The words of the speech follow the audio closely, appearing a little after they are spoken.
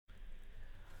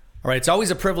All right, it's always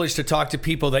a privilege to talk to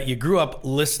people that you grew up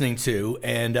listening to,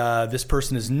 and this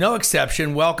person is no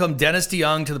exception. Welcome, Dennis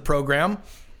DeYoung, to the program.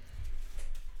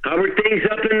 How are things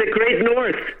up in the Great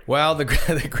North? Well, the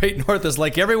Great North is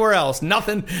like everywhere else.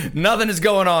 Nothing is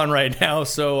going on right now.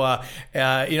 So,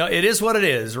 it is what it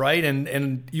is, right?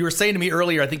 And you were saying to me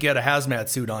earlier, I think you had a hazmat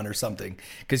suit on or something,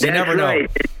 because you never know. Right.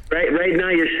 Right now,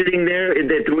 you're sitting there to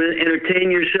entertain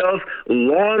yourself.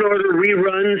 Law and Order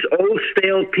reruns, old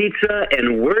stale pizza,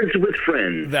 and Words with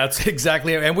Friends. That's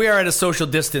exactly it. And we are at a social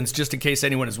distance, just in case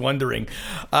anyone is wondering.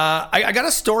 I got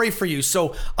a story for you.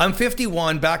 So I'm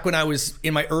 51. Back when I was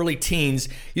in my early teens,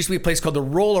 used to be a place called the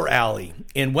Roller Alley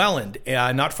in Welland,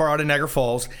 not far out of Niagara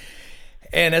Falls.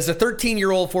 And as a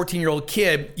 13-year-old, 14-year-old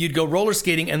kid, you'd go roller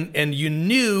skating, and you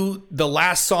knew the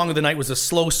last song of the night was a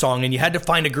slow song, and you had to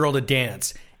find a girl to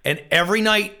dance. And every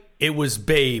night, it was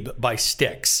Babe by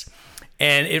Styx.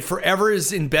 And it forever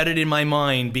is embedded in my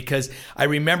mind, because I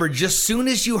remember just soon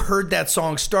as you heard that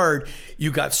song start, you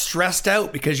got stressed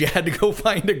out because you had to go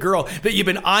find a girl that you've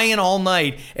been eyeing all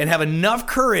night and have enough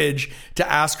courage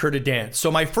to ask her to dance.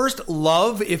 So my first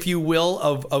love, if you will,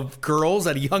 of girls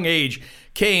at a young age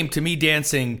came to me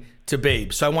dancing to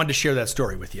Babe. So I wanted to share that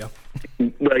story with you.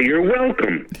 Well, you're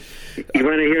welcome. You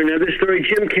want to hear another story?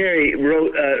 Jim Carrey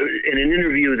wrote in an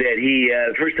interview that he,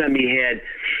 first time he had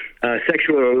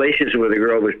sexual relations with a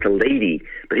girl was to Lady,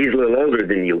 but he's a little older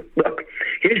than you. Look,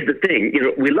 here's the thing.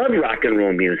 We love rock and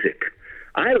roll music.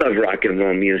 I love rock and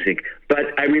roll music,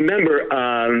 but I remember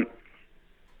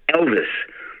Elvis.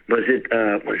 Was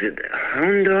it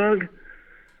Hound Dog?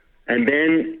 And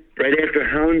then right after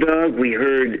Hound Dog, we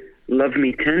heard Love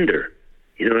Me Tender.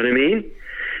 You know what I mean?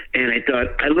 And I thought,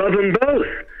 I love them both.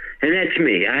 And that's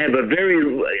me. I have a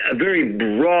very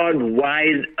broad,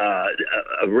 wide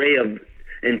array of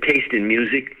and taste in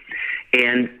music.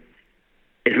 And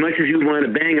as much as we want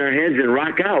to bang our heads and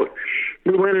rock out,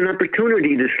 we want an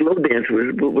opportunity to slow dance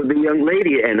with a young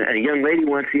lady, and a young lady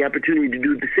wants the opportunity to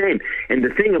do the same. And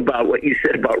the thing about what you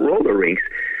said about roller rinks,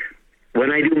 when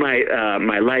I do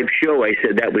my live show, I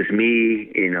said that was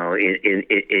me,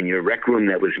 in your rec room,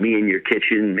 that was me in your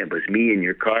kitchen, that was me in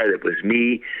your car, that was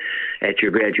me at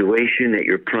your graduation, at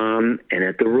your prom, and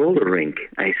at the roller rink.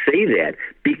 I say that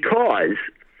because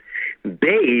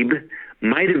Babe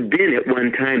might have been at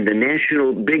one time the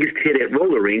national biggest hit at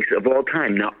roller rinks of all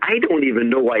time. Now, I don't even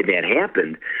know why that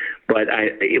happened, but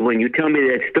when you tell me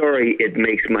that story, it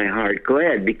makes my heart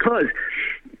glad, because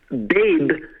Babe,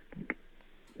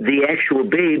 the actual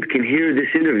Babe, can hear this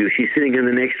interview. She's sitting in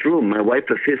the next room, my wife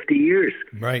of 50 years.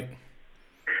 Right.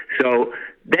 So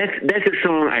that's a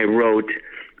song I wrote,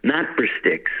 not for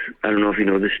Styx. I don't know if you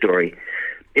know the story.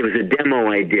 It was a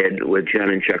demo I did with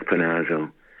John and Chuck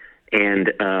Panazzo.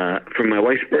 And for my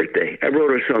wife's birthday, I wrote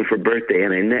her a song for birthday,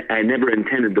 and I never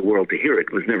intended the world to hear it.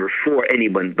 It was never for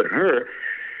anyone but her.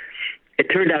 It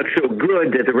turned out so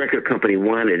good that the record company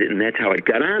wanted it, and that's how it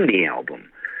got on the album.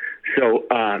 So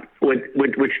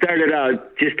what started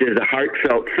out just as a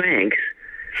heartfelt thanks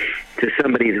to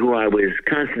somebody who I was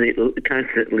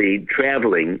constantly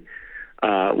traveling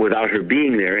without her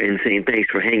being there, and saying thanks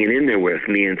for hanging in there with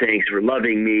me, and thanks for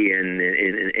loving me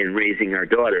and raising our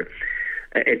daughter.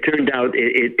 It turned out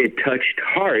it touched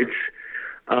hearts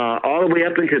all the way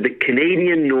up into the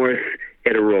Canadian North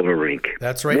at a roller rink.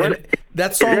 That's right.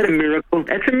 That song, is that a miracle?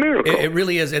 That's a miracle. It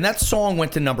really is. And that song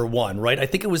went to number one, right? I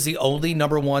think it was the only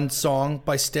number one song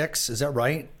by Styx. Is that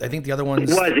right? I think the other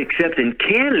ones... It was, except in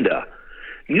Canada.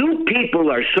 You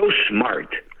people are so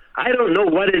smart. I don't know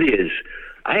what it is.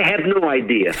 I have no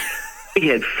idea. We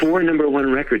had 4 number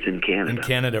one records in Canada. In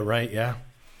Canada, right, yeah.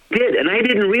 Did, and I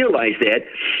didn't realize that.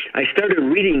 I started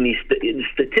reading these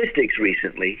statistics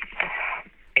recently,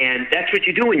 and that's what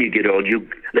you do when you get old. You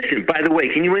listen. By the way,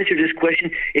 can you answer this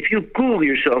question? If you Google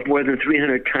yourself more than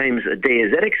 300 times a day,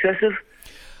 is that excessive?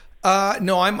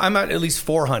 No, I'm at least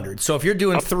 400. So if you're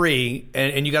doing 3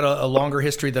 and you got a longer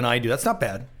history than I do, that's not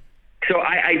bad. So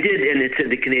I did, and it said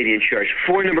the Canadian charts,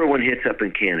 4 number one hits up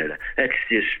in Canada. That's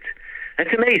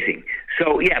amazing.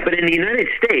 So yeah, but in the United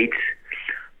States,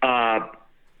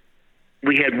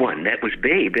 we had one. That was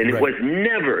Babe, and it was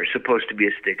never supposed to be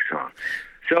a Styx song.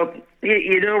 So,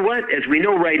 you know what? As we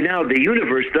know right now, the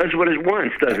universe does what it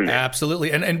wants, doesn't it?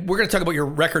 Absolutely. And we're going to talk about your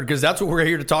record, because that's what we're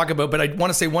here to talk about. But I want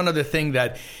to say one other thing,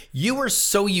 that you were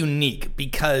so unique,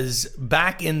 because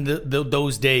back in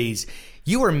those days,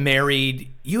 you were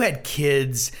married, you had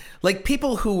kids. Like,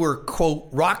 people who were, quote,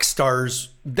 rock stars,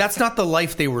 that's not the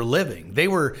life they were living. They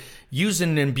were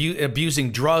using and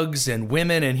abusing drugs and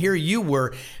women, and here you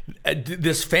were,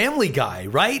 this family guy,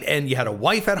 right? And you had a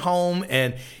wife at home,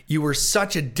 and you were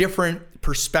such a different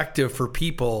perspective for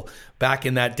people back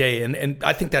in that day, and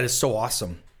I think that is so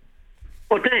awesome.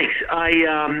 Well, thanks.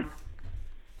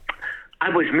 I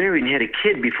was married and had a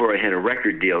kid before I had a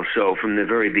record deal, so from the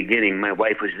very beginning, my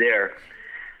wife was there,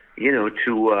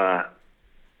 to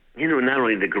not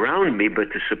only to ground me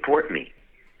but to support me.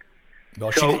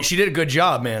 Well, she did a good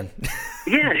job, man.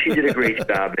 Yeah, she did a great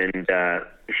job, and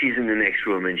she's in the next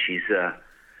room, and she's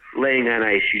laying on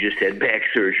ice. She just had back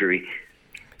surgery.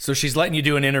 So she's letting you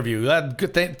do an interview.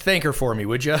 Thank her for me,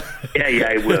 would you? Yeah,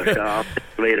 I will. So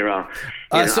later, I'll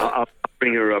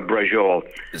bring her a Brajol.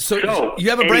 So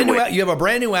you have a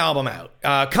brand new album out,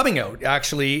 coming out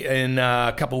actually in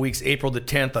a couple of weeks, April the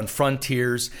 10th on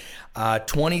Frontiers,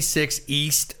 26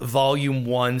 East Volume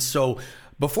 1. So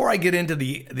before I get into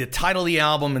the title of the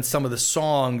album and some of the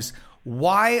songs,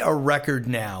 why a record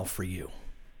now for you?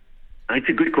 It's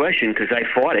a good question because I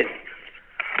fought it.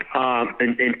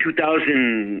 In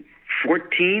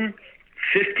 2014,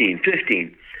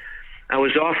 15, I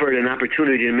was offered an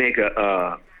opportunity to make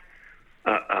a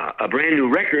brand new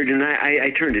record, and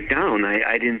I turned it down.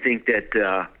 I didn't think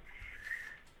that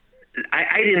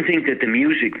I didn't think that the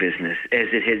music business, as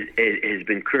it has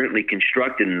been currently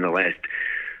constructed in the last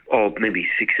maybe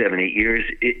 6, 7, 8 years,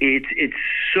 it's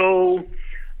so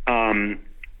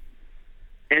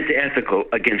antithetical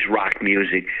against rock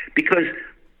music because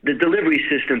the delivery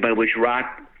system by which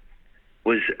rock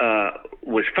was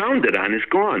founded on is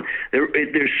gone.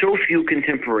 There's so few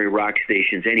contemporary rock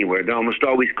stations anywhere. They're almost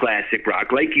always classic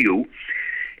rock, like you.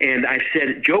 And I've said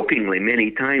it jokingly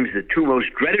many times, the two most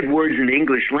dreaded words in the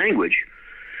English language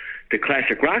to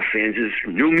classic rock fans is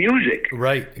new music.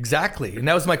 Right, exactly. And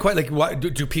that was my question. Like, why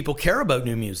do people care about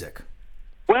new music?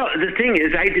 Well, the thing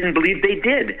is, I didn't believe they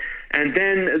did. And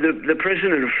then the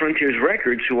president of Frontiers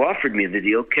Records, who offered me the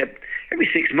deal, kept every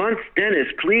 6 months, Dennis,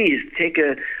 please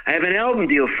I have an album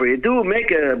deal for you.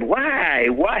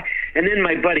 Why? And then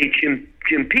my buddy Jim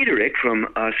Peterick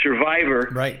from Survivor.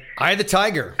 Right. Eye of the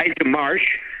Tiger. Eye of the Marsh,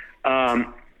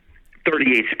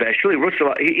 38 Special.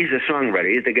 He's a songwriter.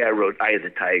 He's the guy who wrote Eye of the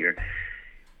Tiger.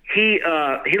 He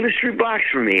lives 3 blocks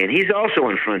from me, and he's also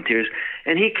on Frontiers,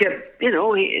 and he kept,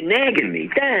 nagging me.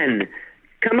 Dan,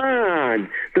 come on,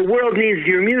 the world needs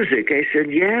your music. I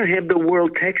said, yeah, have the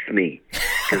world text me,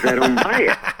 because I don't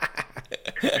buy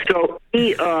it. So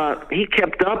he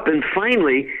kept up, and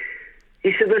finally,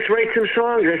 he said, let's write some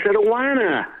songs. I said,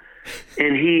 Awana.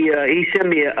 And he sent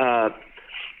me a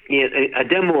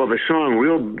demo of a song,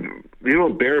 real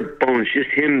bare bones, just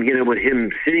him, with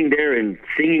him sitting there and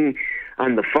singing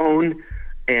on the phone,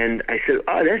 and I said,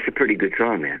 oh, that's a pretty good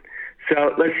song, man.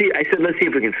 So let's see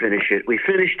if we can finish it. We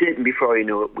finished it, and before we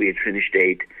knew it, we had finished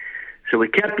 8. So we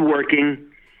kept working,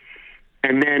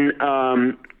 and then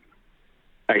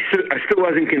I still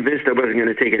wasn't convinced I wasn't going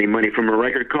to take any money from a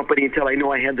record company until I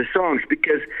knew I had the songs,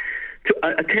 because,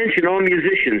 attention all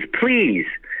musicians, please,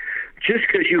 just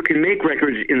because you can make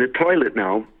records in the toilet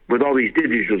now with all these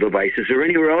digital devices or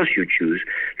anywhere else you choose,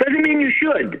 doesn't mean you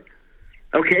should.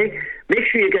 Okay? Make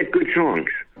sure you got good songs.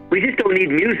 We just don't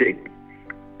need music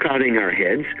crowding our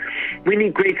heads. We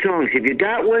need great songs. If you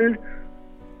got one,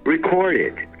 record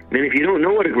it. And if you don't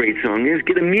know what a great song is,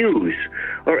 get a muse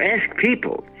or ask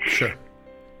people. Sure.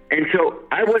 And so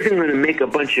I wasn't going to make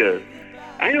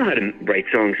I know how to write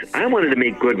songs. I wanted to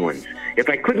make good ones. If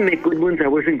I couldn't make good ones, I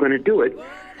wasn't going to do it.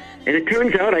 And it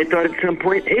turns out I thought at some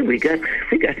point, hey, we got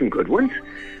some good ones.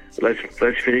 Let's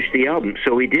finish the album.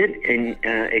 So we did, and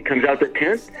it comes out the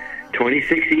 10th.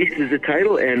 26 East is the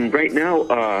title, and right now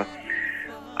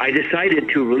I decided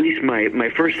to release my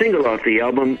first single off the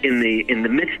album in the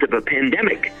midst of a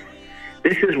pandemic.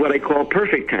 This is what I call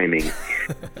perfect timing.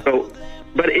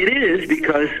 But it is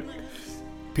because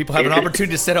people have an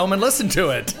opportunity to sit home and listen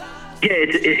to it. Yeah,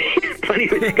 it's plenty.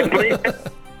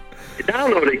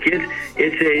 Download it, kids.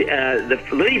 It's the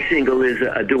lead single is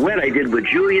a duet I did with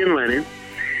Julian Lennon.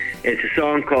 It's a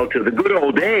song called "To the Good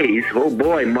Old Days." Oh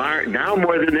boy, now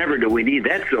more than ever do we need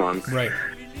that song. Right.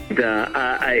 And,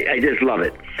 I just love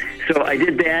it. So I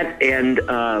did that, and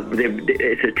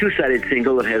it's a 2-sided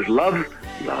single. It has love,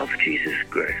 Jesus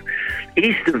Christ.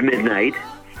 East of Midnight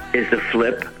is the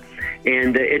flip,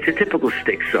 and it's a typical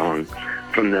Styx song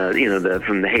from the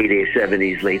heyday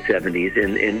 70s, late 70s,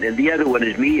 and the other one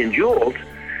is me and Jules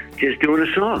just doing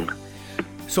a song.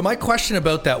 So my question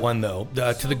about that one, though,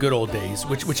 To the Good Old Days,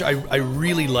 which I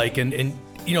really like, and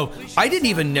I didn't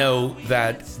even know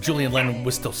that Julian Lennon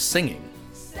was still singing.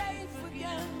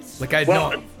 Like I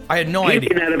had no idea.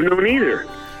 He may not have known either.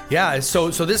 Yeah, so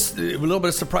this a little bit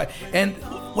of surprise. And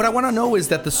what I want to know is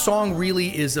that the song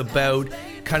really is about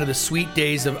kind of the sweet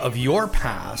days of your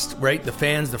past, right? The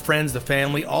fans, the friends, the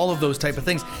family, all of those type of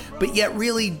things. But yet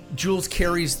really Jules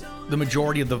carries the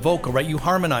majority of the vocal, right? You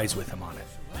harmonize with him on it.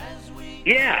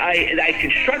 Yeah, I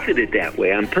constructed it that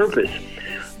way on purpose.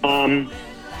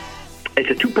 It's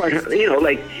a two-part,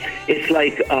 it's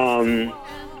like,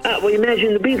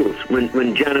 imagine the Beatles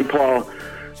when John and Paul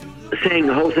sang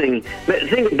the whole thing.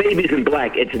 Think of Babies in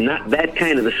Black. It's not that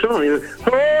kind of a song.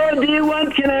 Oh, dear,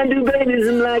 what can I do, Babies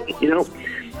in Black?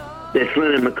 That's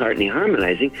Lennon and McCartney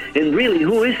harmonizing. And really,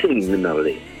 who is singing the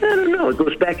melody? I don't know. It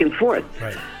goes back and forth.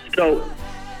 Right. So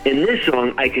in this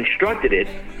song, I constructed it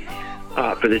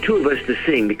for the two of us to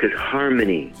sing because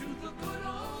harmony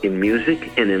in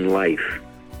music and in life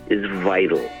is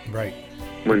vital. Right.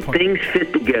 When things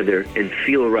fit together and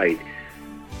feel right,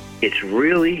 it's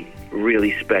really,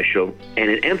 really special,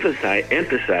 and it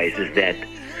emphasizes that,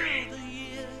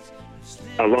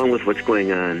 along with what's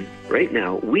going on right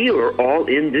now, we are all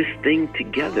in this thing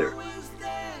together,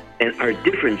 and our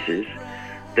differences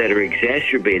that are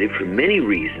exacerbated for many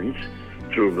reasons,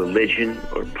 through religion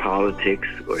or politics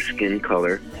or skin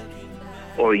color,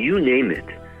 or you name it.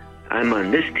 I'm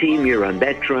on this team, you're on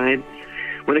that tribe.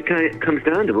 When it comes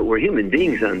down to it, we're human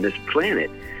beings on this planet,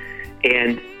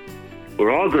 and we're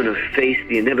all going to face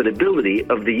the inevitability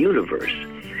of the universe.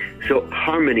 So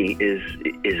harmony is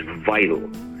vital.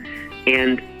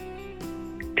 And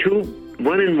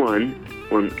one and one,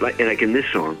 like in this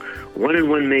song, 1 and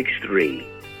 1 makes 3.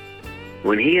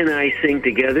 When he and I sing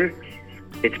together,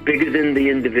 it's bigger than the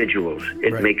individuals.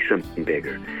 It Right. makes something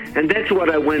bigger, and that's what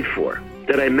I went for.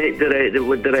 Did I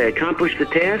accomplish the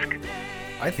task?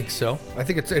 I think so. I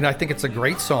think it's a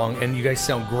great song, and you guys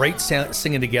sound great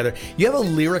singing together. You have a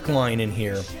lyric line in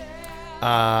here,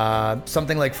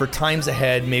 something like "For times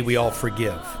ahead, may we all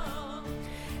forgive."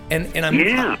 And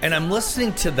I'm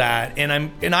listening to that,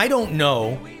 and I don't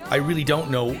know. I really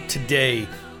don't know today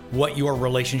what your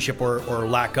relationship or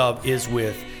lack of is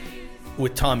with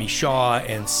Tommy Shaw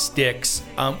and Styx.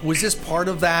 Was this part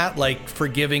of that, like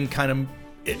forgiving? Kind of.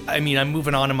 I'm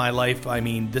moving on in my life.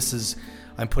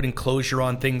 I'm putting closure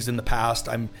on things in the past.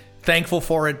 I'm thankful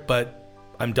for it, but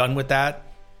I'm done with that.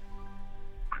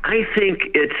 I think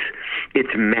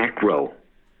it's macro,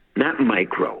 not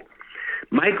micro.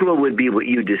 Micro would be what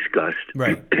you discussed,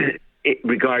 right,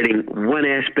 regarding one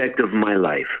aspect of my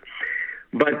life.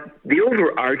 But the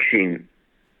overarching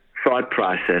thought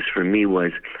process for me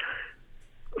was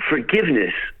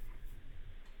forgiveness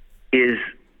is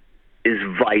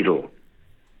vital.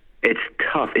 It's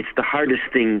tough. It's the hardest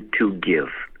thing to give,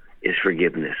 is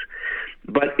forgiveness.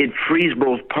 But it frees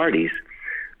both parties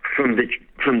from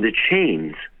the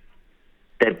chains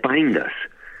that bind us.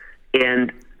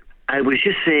 And I was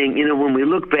just saying, when we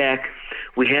look back,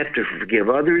 we have to forgive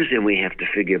others and we have to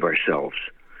forgive ourselves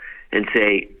and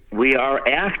say, we are,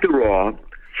 after all,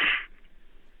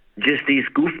 just these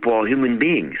goofball human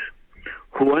beings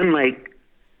who, unlike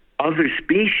other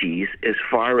species, as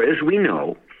far as we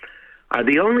know, are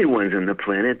the only ones on the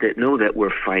planet that know that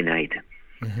we're finite.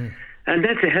 Mm-hmm. And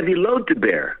that's a heavy load to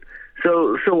bear.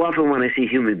 So often when I see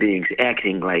human beings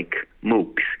acting like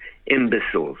mooks,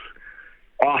 imbeciles,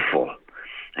 awful,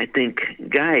 I think,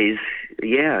 guys,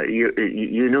 yeah, you're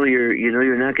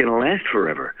not going to last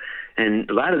forever. And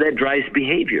a lot of that drives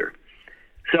behavior.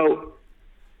 So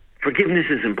forgiveness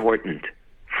is important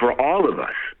for all of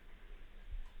us.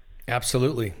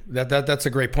 Absolutely. That's a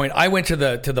great point. I went to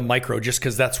the micro just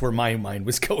because that's where my mind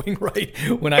was going, right,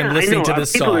 when I'm listening to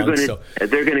this song.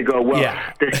 They're going to go, well,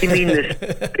 yeah. Does he mean this?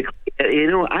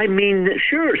 I mean,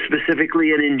 sure,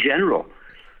 specifically and in general.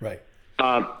 Right.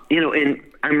 And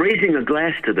I'm raising a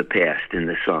glass to the past in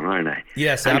this song, aren't I?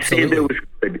 Yes, I'm absolutely. saying there was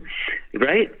good,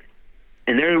 right?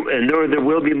 And there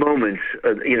will be moments,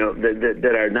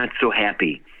 that are not so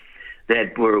happy,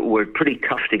 that were pretty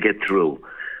tough to get through.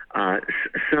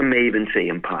 Some may even say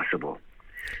impossible.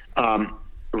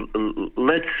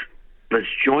 Let's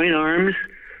join arms.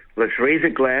 Let's raise a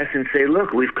glass and say,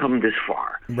 look, we've come this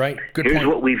far. Right. Good Here's point.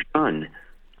 what we've done.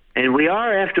 And we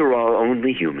are, after all,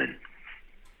 only human.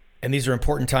 And these are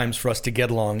important times for us to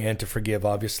get along and to forgive,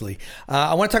 obviously.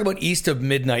 I want to talk about East of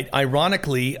Midnight.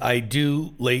 Ironically, I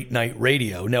do late night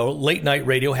radio. Now, late night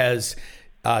radio has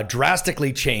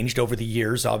drastically changed over the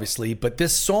years, obviously, but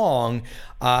this song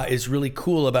is really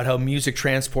cool about how music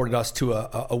transported us to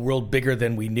a world bigger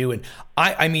than we knew. And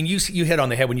I mean, you hit on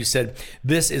the head when you said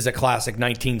this is a classic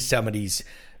 1970s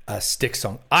Styx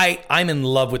song. I'm in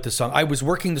love with the song. I was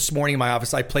working this morning in my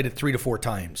office. I played it 3 to 4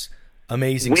 times.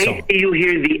 Amazing song. Wait till you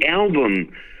hear the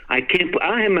album. I'm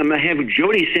gonna have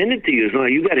Jody send it to you. So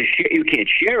you got to share. You can't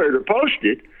share it or post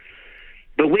it.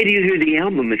 But wait till you hear the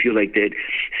album if you like that.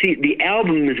 See, the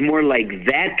album is more like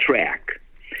that track.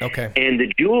 Okay. And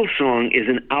the Jewel song is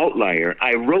an outlier.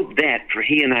 I wrote that for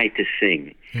he and I to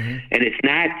sing. Mm-hmm. And it's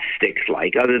not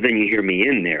Styx-like, other than you hear me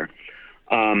in there.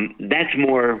 That's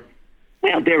more,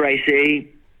 well, dare I say,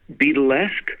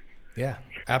 Beatlesque. Yeah,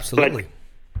 absolutely.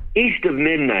 But East of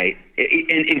Midnight,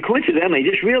 and coincidentally, I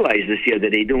just realized this the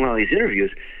other day doing all these interviews,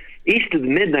 East of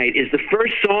Midnight is the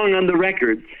first song on the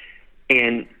record,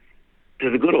 and to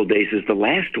the good old days is the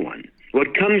last one.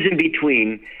 What comes in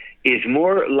between is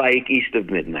more like East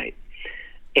of Midnight.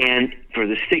 And for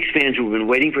the Styx fans who've been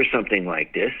waiting for something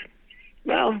like this,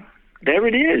 well, there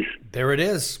it is. There it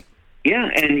is.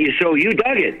 Yeah, and so you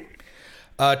dug it.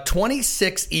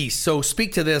 26 East. So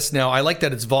speak to this now. I like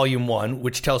that it's volume 1,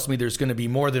 which tells me there's going to be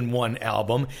more than one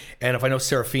album. And if I know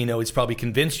Serafino, he's probably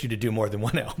convinced you to do more than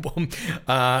one album.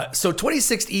 So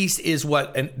 26 East is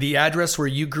what? And the address where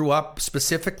you grew up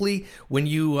specifically when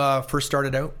you first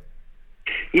started out?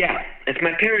 Yeah, it's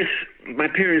my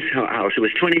parents' house. It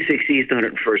was 26 East,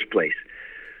 101st Place.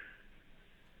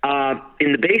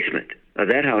 In the basement of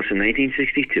that house in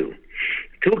 1962,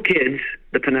 two kids,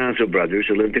 the Panazzo brothers,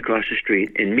 who lived across the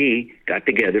street, and me got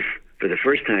together for the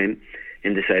first time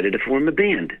and decided to form a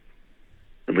band.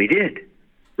 And we did,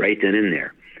 right then and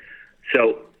there.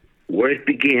 So where it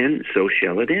began, so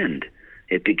shall it end.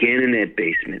 It began in that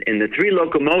basement. And the three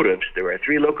locomotives, there are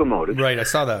three locomotives. Right, I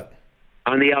saw that.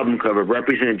 On the album cover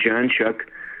represent John, Chuck,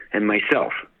 and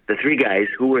myself, the three guys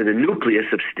who were the nucleus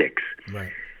of Styx.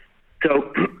 Right.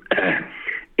 So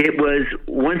it was,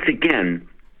 once again,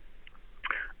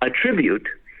 a tribute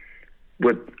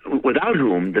without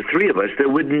whom, the three of us, there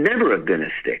would never have been a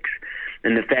Styx.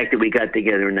 And the fact that we got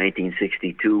together in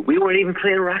 1962, we weren't even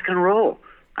playing rock and roll.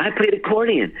 I played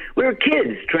accordion. We were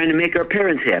kids trying to make our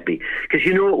parents happy. Because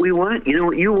you know what we want? You know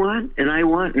what you want and I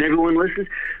want and everyone listens?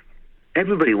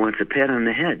 Everybody wants a pat on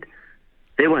the head.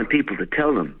 They want people to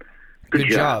tell them, good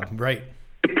job. Right.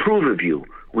 Approve of you.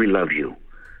 We love you.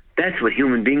 That's what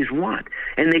human beings want.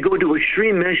 And they go to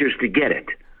extreme measures to get it.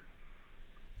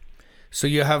 So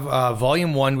you have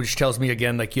volume 1, which tells me,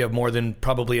 again, like you have more than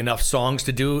probably enough songs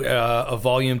to do a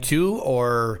volume 2,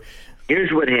 or...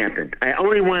 Here's what happened. I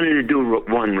only wanted to do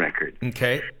one record.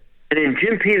 Okay. And then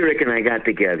Jim Peterick and I got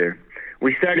together.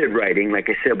 We started writing. Like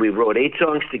I said, we wrote 8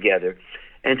 songs together.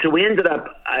 And so we ended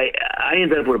up, I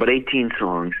ended up with about 18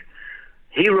 songs.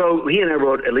 He and I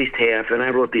wrote at least half, and I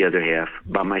wrote the other half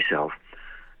by myself.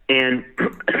 And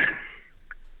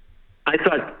I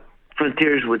thought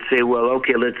Frontiers would say, well,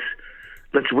 okay,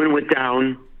 let's win it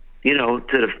down,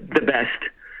 to the best.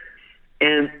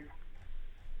 And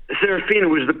Serafino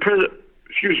was the president.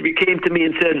 Came to me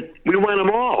and said, we want them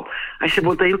all. I said,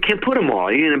 well, they can't put them all.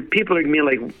 People are going to be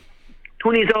like,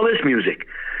 who needs all this music?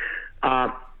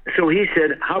 So he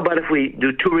said, how about if we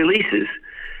do 2 releases?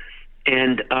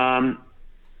 And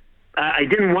I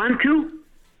didn't want to,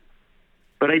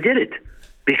 but I did it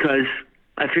because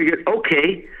I figured,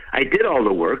 okay, I did all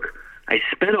the work. I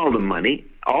spent all the money,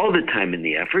 all the time and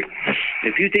the effort.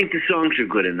 If you think the songs are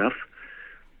good enough,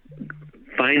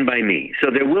 fine by me. So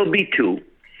there will be 2.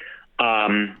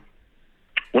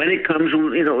 When it comes,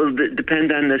 it'll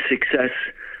depend on the success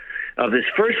of this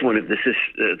first one. If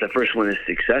the first one is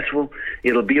successful,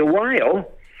 it'll be a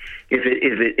while. If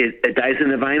it dies in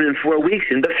the vine in 4 weeks,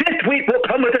 in the 5th week we'll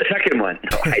come with a second one.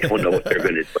 No, I don't know what they're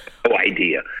going to do. No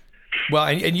idea. Well,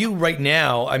 and you right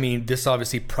now, I mean, this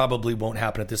obviously probably won't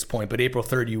happen at this point, but April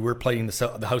 3rd, you were playing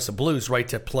the House of Blues, right,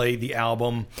 to play the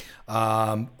album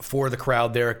for the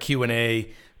crowd there,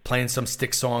 Q&A, playing some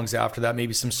Styx songs after that,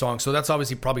 maybe some songs. So that's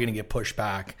obviously probably going to get pushed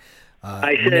back.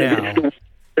 I said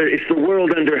it's the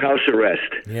world under house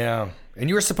arrest. Yeah. And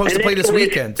you were supposed to play this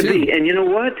weekend, too. And you know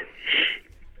what?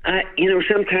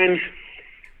 Sometimes,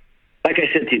 like I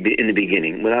said to you in the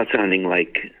beginning, without sounding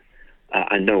like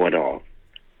a know-it-all,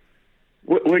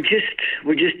 we're just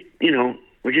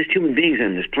human beings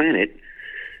on this planet.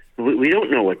 We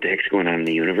don't know what the heck's going on in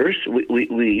the universe.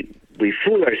 We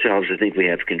fool ourselves to think we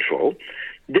have control.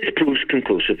 This proves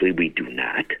conclusively we do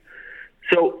not.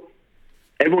 So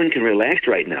everyone can relax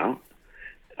right now.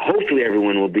 Hopefully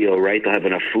everyone will be all right. They'll have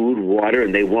enough food, water,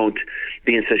 and they won't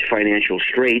be in such financial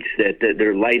straits that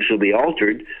their lives will be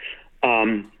altered.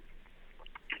 But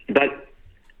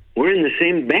we're in the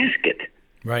same basket.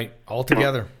 Right, all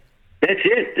together. That's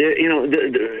it.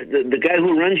 The guy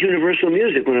who runs Universal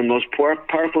Music, one of the most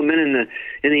powerful men in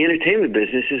the entertainment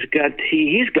business, he's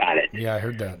got it. Yeah, I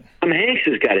heard that. Tom Hanks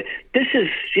has got it. This is,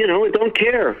 it don't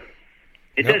care.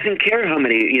 It doesn't care how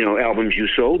many, albums you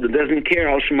sold. It doesn't care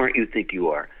how smart you think you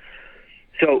are.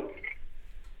 So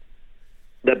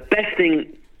the best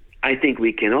thing I think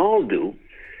we can all do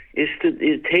is to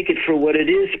take it for what it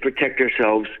is, protect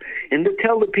ourselves, and to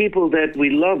tell the people that we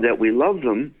love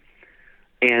them.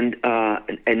 And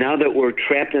now that we're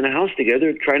trapped in a house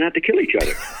together, try not to kill each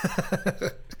other.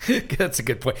 That's a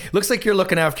good point. Looks like you're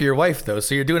looking after your wife, though,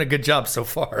 so you're doing a good job so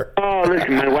far. Oh,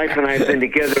 listen, my wife and I have been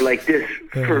together like this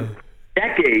for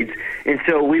decades, and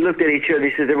so we looked at each other.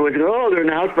 He says, everyone's going, oh, they're in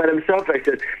the house by themselves. I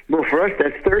said, well, for us,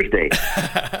 that's Thursday.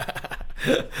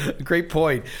 Great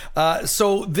point.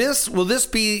 So will this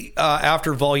be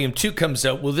after Volume 2 comes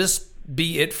out? Will this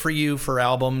be it for you for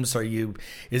albums?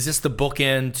 Is this the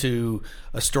bookend to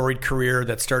a storied career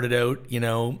that started out,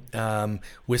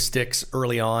 with Styx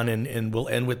early on and will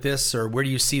end with this? Or where do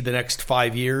you see the next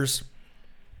 5 years?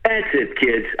 That's it,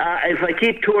 kids. If I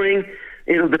keep touring,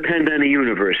 it'll depend on the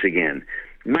universe again.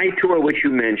 My tour, which you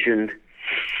mentioned,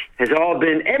 has all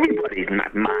been everybody's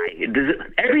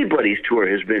tour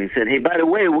has been said, hey, by the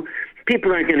way,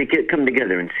 people aren't going to come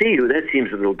together and see you. That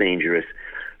seems a little dangerous.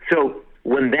 So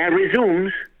when that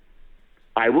resumes,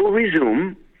 I will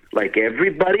resume like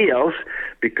everybody else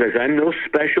because I'm no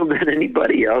special than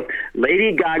anybody else.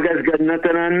 Lady Gaga's got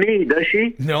nothing on me, does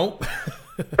she? No.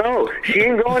 No, she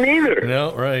ain't going either.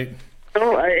 No, right.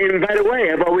 No, and by the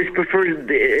way, I've always preferred,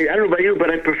 I don't know about you,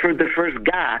 but I preferred the first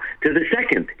ga to the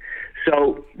second.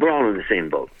 So we're all in the same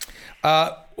boat.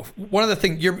 One of the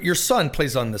things, your son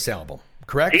plays on this album,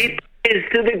 correct? He plays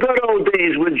to the good old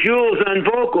days with Jules on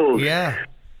vocals. Yeah.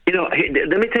 Let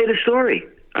me tell you the story.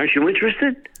 Aren't you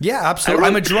interested? Yeah, absolutely.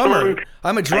 I'm a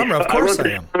drummer. Of course I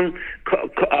am.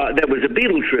 That was a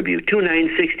Beatles tribute.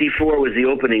 2964 was the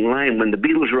opening line when the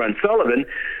Beatles were on Sullivan,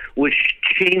 which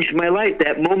changed my life.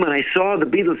 That moment I saw the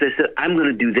Beatles, I said, I'm going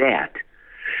to do that.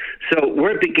 So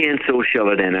where it began, so shall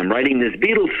it end. I'm writing this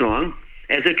Beatles song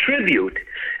as a tribute.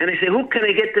 And I said, who can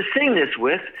I get to sing this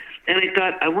with? And I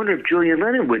thought, I wonder if Julian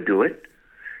Lennon would do it.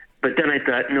 But then I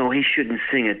thought, no, he shouldn't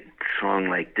sing a song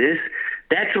like this.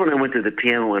 That's when I went to the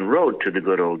piano and wrote To the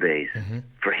Good Old Days. Mm-hmm.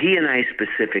 For he and I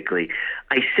specifically.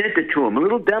 I sent it to him, a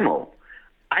little demo.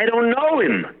 I don't know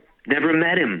him. Never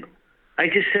met him. I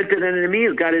just sent it in an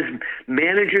email, got his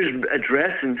manager's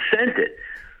address and sent it.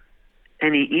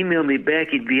 And he emailed me back,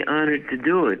 he'd be honored to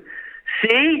do it.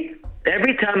 See?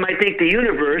 Every time I think the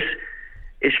universe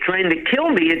is trying to kill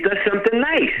me, it does something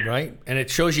nice. Right. And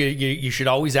it shows you should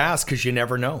always ask because you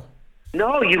never know.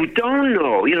 No, you don't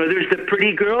know. There's the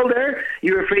pretty girl there.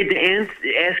 You're afraid to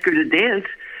ask her to dance.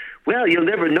 Well, you'll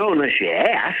never know unless you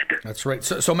ask. That's right.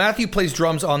 So Matthew plays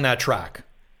drums on that track.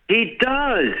 He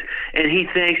does. And he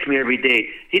thanks me every day.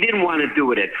 He didn't want to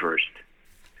do it at first.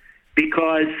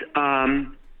 Because,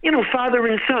 father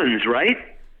and sons, right?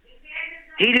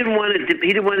 He didn't want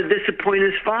to disappoint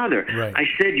his father. Right. I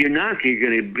said, "You're not.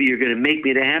 You're gonna make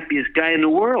me the happiest guy in the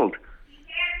world."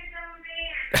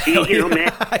 Matt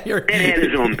had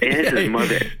his own band. His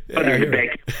mother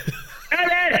back.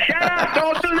 Shut up!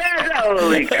 Don't do that!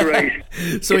 Holy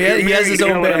Christ! So he has his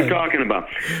own band. What I'm talking about.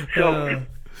 So,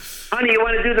 honey, you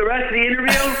want to do the rest of the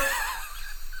interview?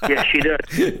 Yes, she does.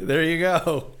 There you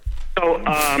go. So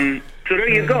there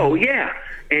you go. Yeah.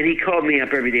 And he called me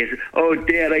up every day and said, "Oh,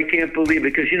 Dad, I can't believe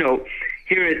it." Because,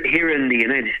 here in the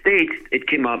United States, it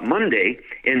came out Monday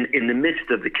in the midst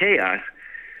of the chaos.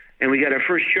 And we got our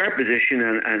first chart position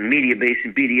on Media Base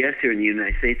and BDS here in the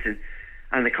United States. And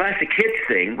on the classic hits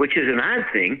thing, which is an odd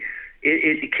thing,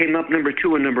 it came up number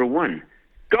 2 and number 1.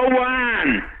 Go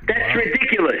on! That's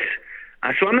ridiculous.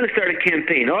 So I'm going to start a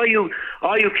campaign. All you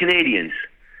Canadians,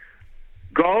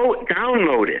 go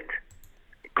download it.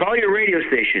 Call your radio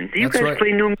station. Do you guys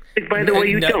play new music, by the way?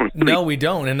 You don't. No, we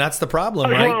don't, and that's the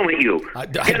problem, right? What's wrong with you?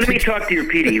 Let me talk to your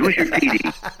PD. Who's your PD?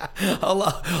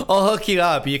 I'll hook you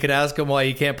up. You can ask him why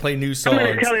you can't play new songs. I'm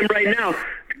going to tell him right now,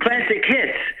 classic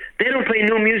hits. They don't play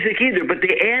new music either, but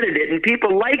they added it, and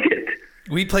people like it.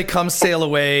 We play Come Sail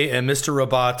Away and Mr.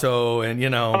 Roboto and,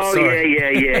 Oh,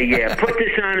 yeah. Put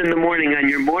this on in the morning on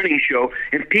your morning show,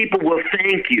 and people will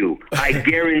thank you. I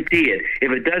guarantee it.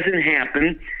 If it doesn't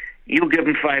happen, you'll give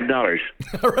them $5.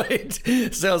 All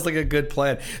right. Sounds like a good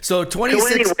plan. So 26.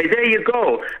 So anyway, there you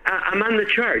go. I'm on the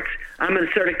charts. I'm going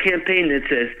to start a campaign that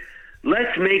says,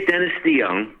 let's make Dennis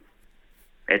DeYoung,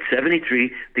 at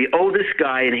 73, the oldest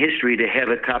guy in history to have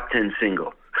a top 10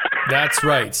 single. That's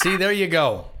right. See, there you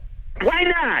go. Why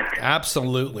not?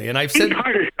 Absolutely. And I've said be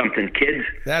part of something, kids.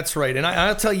 That's right. And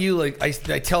I'll tell you, I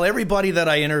tell everybody that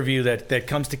I interview that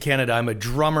comes to Canada, I'm a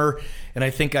drummer, and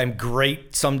I think I'm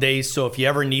great some days. So if you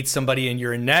ever need somebody and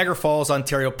you're in Niagara Falls,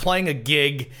 Ontario, playing a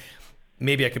gig,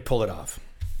 maybe I could pull it off.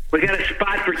 We got a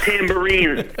spot for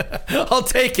tambourine. I'll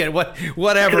take it.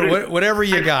 Whatever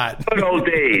you got. Good old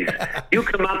days. You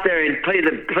come up there and play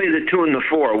the 2 and the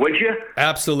 4, would you?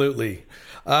 Absolutely.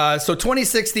 So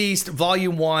 26th East,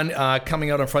 Volume 1,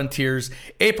 coming out on Frontiers,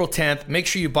 April 10th. Make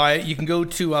sure you buy it. You can go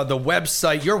to the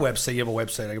website, your website. You have a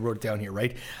website. I wrote it down here,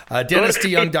 right?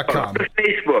 DennisDeYoung.com.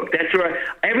 Facebook. That's where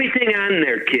everything on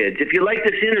there, kids. If you like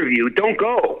this interview, don't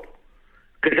go.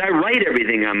 Because I write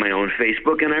everything on my own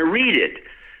Facebook and I read it.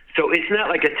 So it's not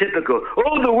like a typical,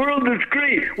 oh, the world is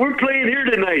great. We're playing here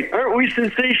tonight. Aren't we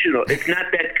sensational? It's not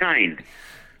that kind.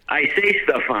 I say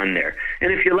stuff on there.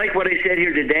 And if you like what I said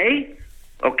here today,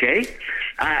 okay,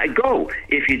 go.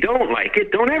 If you don't like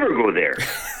it, don't ever go there.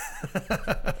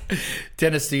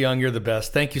 Dennis DeYoung, you're the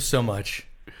best. Thank you so much.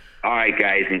 All right,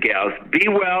 guys and gals, be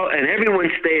well, and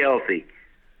everyone stay healthy.